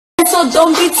So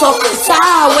don't be talking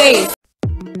sideways.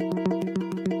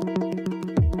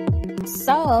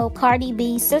 So, Cardi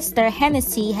B's sister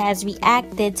Hennessy has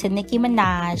reacted to Nicki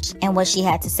Minaj and what she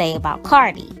had to say about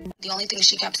Cardi. The only thing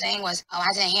she kept saying was, oh,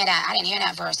 I didn't hear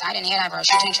that verse. You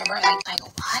changed your verse. Like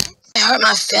what? It hurt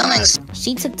my feelings.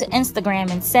 She took to Instagram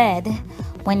and said,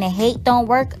 when the hate don't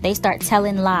work, they start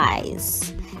telling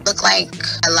lies. Look like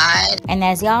I lied. And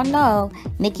as y'all know,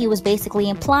 Nicki was basically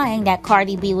implying that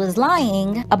Cardi B was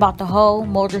lying about the whole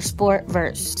motorsport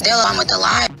verse. Still on with the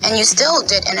lie. And you still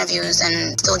did interviews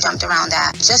and still jumped around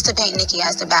that just to paint Nicki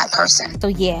as the bad person. So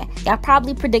yeah, y'all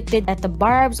probably predicted that the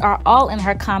barbs are all in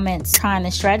her comments trying to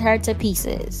shred her to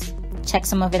pieces. Check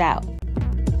some of it out.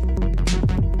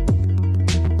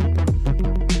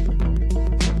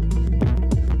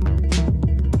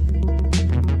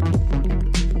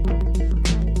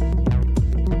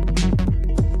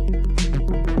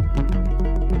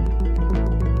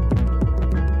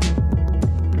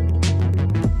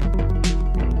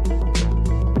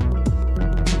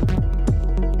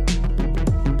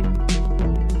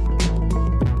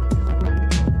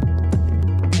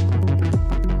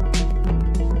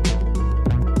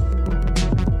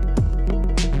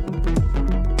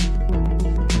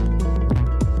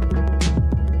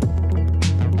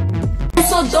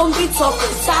 So don't be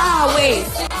talking sideways.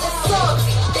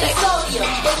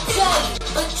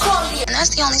 And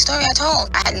that's the only story I told.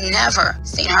 I had never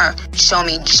seen her show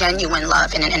me genuine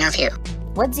love in an interview.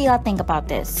 What do y'all think about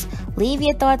this? Leave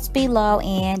your thoughts below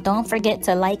and don't forget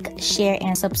to like, share,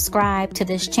 and subscribe to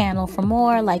this channel for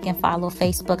more. Like and follow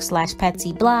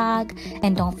Facebook.com/PetsyBlog.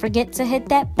 And don't forget to hit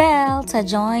that bell to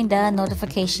join the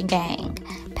notification gang.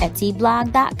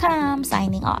 PetsyBlog.com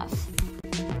signing off.